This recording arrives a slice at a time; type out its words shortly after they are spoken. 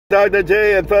Dr.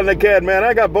 J and ThunCat, man,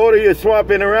 I got both of you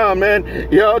swapping around, man.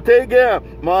 Y'all take care.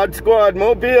 ModSquad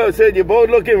Mobile said you both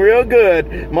looking real good.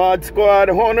 ModSquad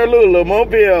Honolulu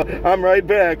Mobile. I'm right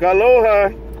back. Aloha.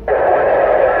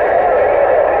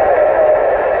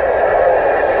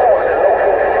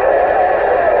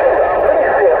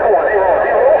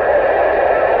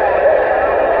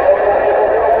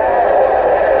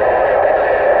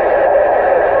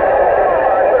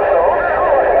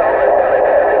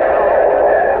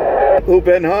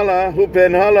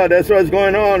 HoopHollaLA, that's what's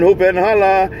going on.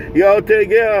 HoopHollaLA, y'all take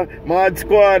care.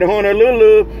 ModSquad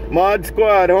Honolulu,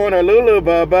 ModSquad Honolulu,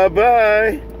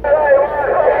 bye.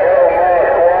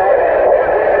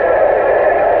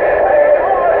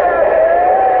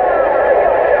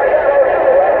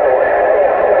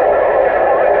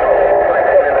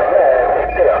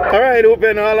 All right,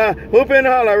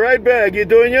 HoopHollaLA, right back. You're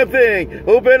doing your thing.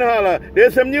 HoopHollaLA.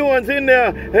 There's some new ones in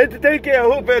there. Had to take care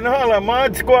of HoopHollaLA.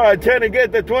 ModSquad trying to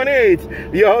get the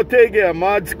 28s. Y'all take care.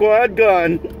 ModSquad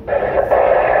gone.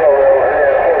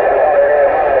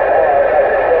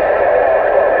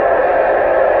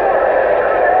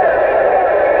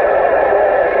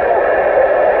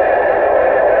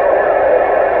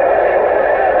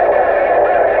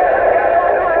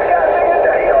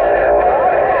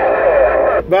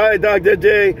 Bye, Dr.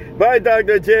 J. Bye,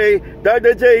 Dr. J.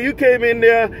 Dr. J, you came in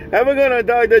there. Have a good one,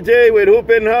 Dr. J, with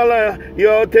HoopHollaLA. You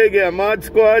all take care.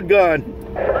 ModSquad gone.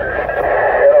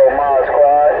 Hello,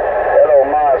 ModSquad. Hello,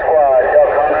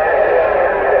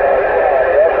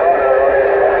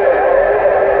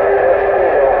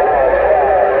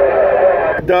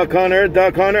 ModSquad. Duck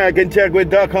Hunter. I can check with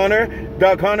Duck Hunter.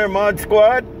 Duck Hunter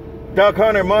ModSquad. Duck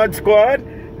Hunter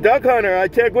ModSquad. Duck Hunter, I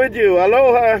check with you.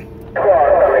 Aloha.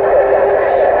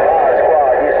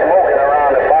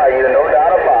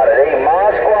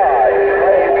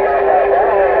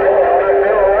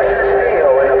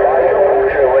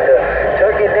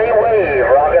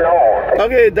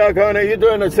 Okay, Duck Hunter, you're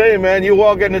doing the same, man. You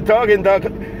walking and talking, Duck.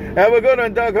 Have a good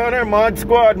one, Duck Hunter.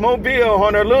 ModSquad Mobile,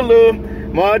 Honolulu.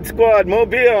 ModSquad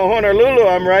Mobile, Honolulu.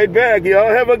 I'm right back.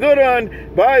 Y'all have a good one.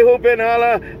 Bye,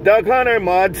 HoopHollaLA. Duck Hunter,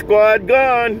 ModSquad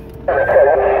gone. And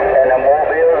the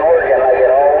mobile is working like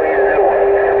it always do.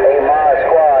 Hey,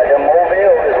 ModSquad, the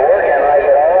mobile is working like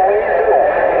it always do.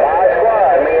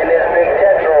 ModSquad, me and this big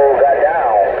Tetro got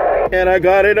down. And I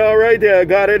got it all right there. I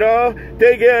got it all.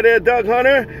 Take care there, Duck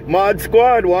Hunter.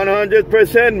 ModSquad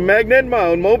 100% magnet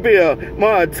mount mobile.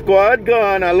 ModSquad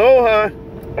gone. Aloha.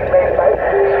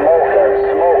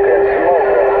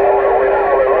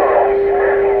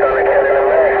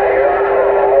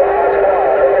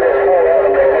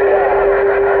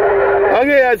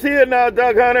 Okay, I see you now,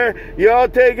 Duck Hunter. Y'all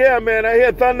take care, man. I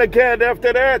hear ThunCat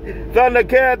after that.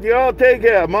 ThunCat, y'all take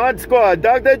care. ModSquad,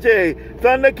 Dr. J,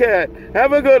 ThunCat.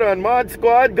 Have a good one.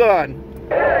 ModSquad gone.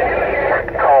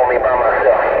 Call me by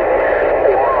myself.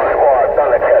 Hey, ModSquad,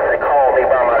 ThunCat, call me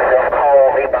by myself.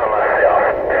 Call me by myself.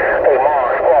 Hey,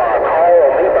 ModSquad,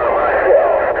 call me by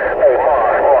myself. Hey,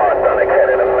 ModSquad, ThunCat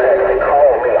in the mess.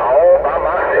 Call me all by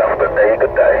myself.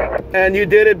 Good day. And you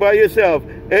did it by yourself.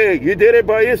 Hey, you did it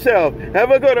by yourself.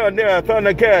 Have a good one there,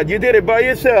 ThunCat. You did it by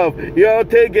yourself. Y'all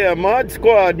take care.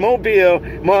 ModSquad Mobile,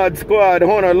 ModSquad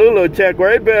Honolulu. Check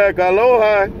right back.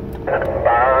 Aloha. Bye.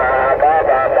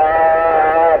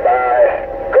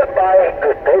 Goodbye.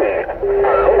 Good day.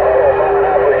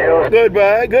 Aloha.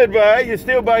 Goodbye. You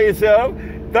still by yourself.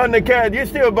 ThunCat, you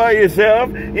still by yourself.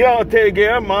 Y'all take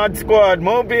care. ModSquad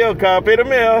Mobile. Copy the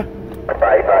mail.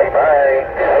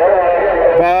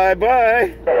 Bye.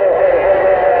 Bye.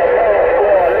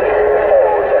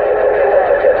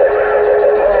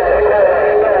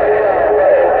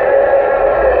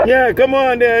 Yeah, come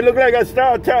on there. It look like a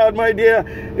StarChild, my dear.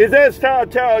 Is that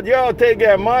StarChild? Y'all take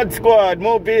care. ModSquad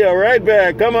Mobile. Right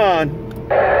back. Come on.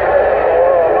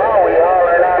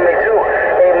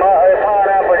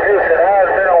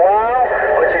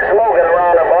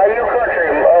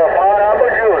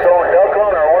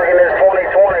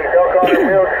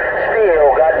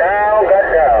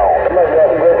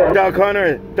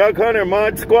 Duck Hunter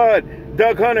ModSquad.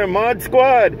 Duck Hunter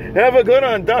ModSquad. Have a good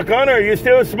one, Duck Hunter. You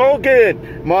still smoking?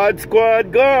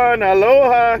 ModSquad gone.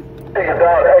 Aloha. Hey,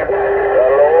 aloha.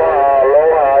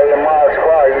 Hey,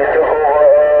 ModSquad. You took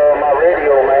over my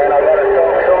radio, man. I got to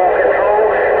talk soul control.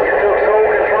 You took soul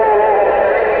control over.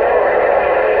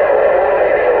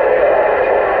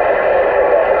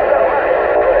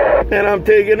 And I'm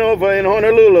taking over in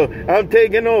Honolulu. I'm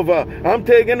taking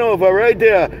over right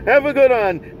there. Have a good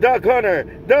one, Duck Hunter.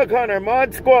 Duck Hunter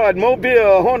ModSquad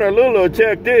Mobile Honolulu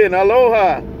checked in.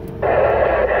 Aloha. 410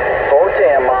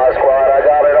 ModSquad. I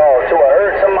got it all too. I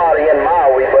heard somebody in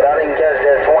Maui, but I didn't catch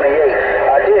that 28.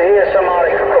 I did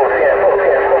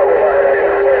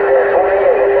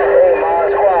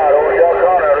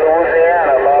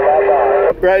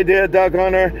Right there, Duck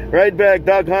Hunter. Right back,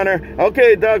 Duck Hunter.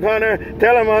 Okay, Duck Hunter.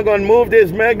 Tell him I'm going to move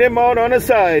this magnet mount on the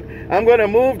side. I'm going to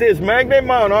move this magnet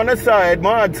mount on the side.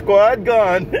 Mod Squad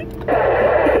gone.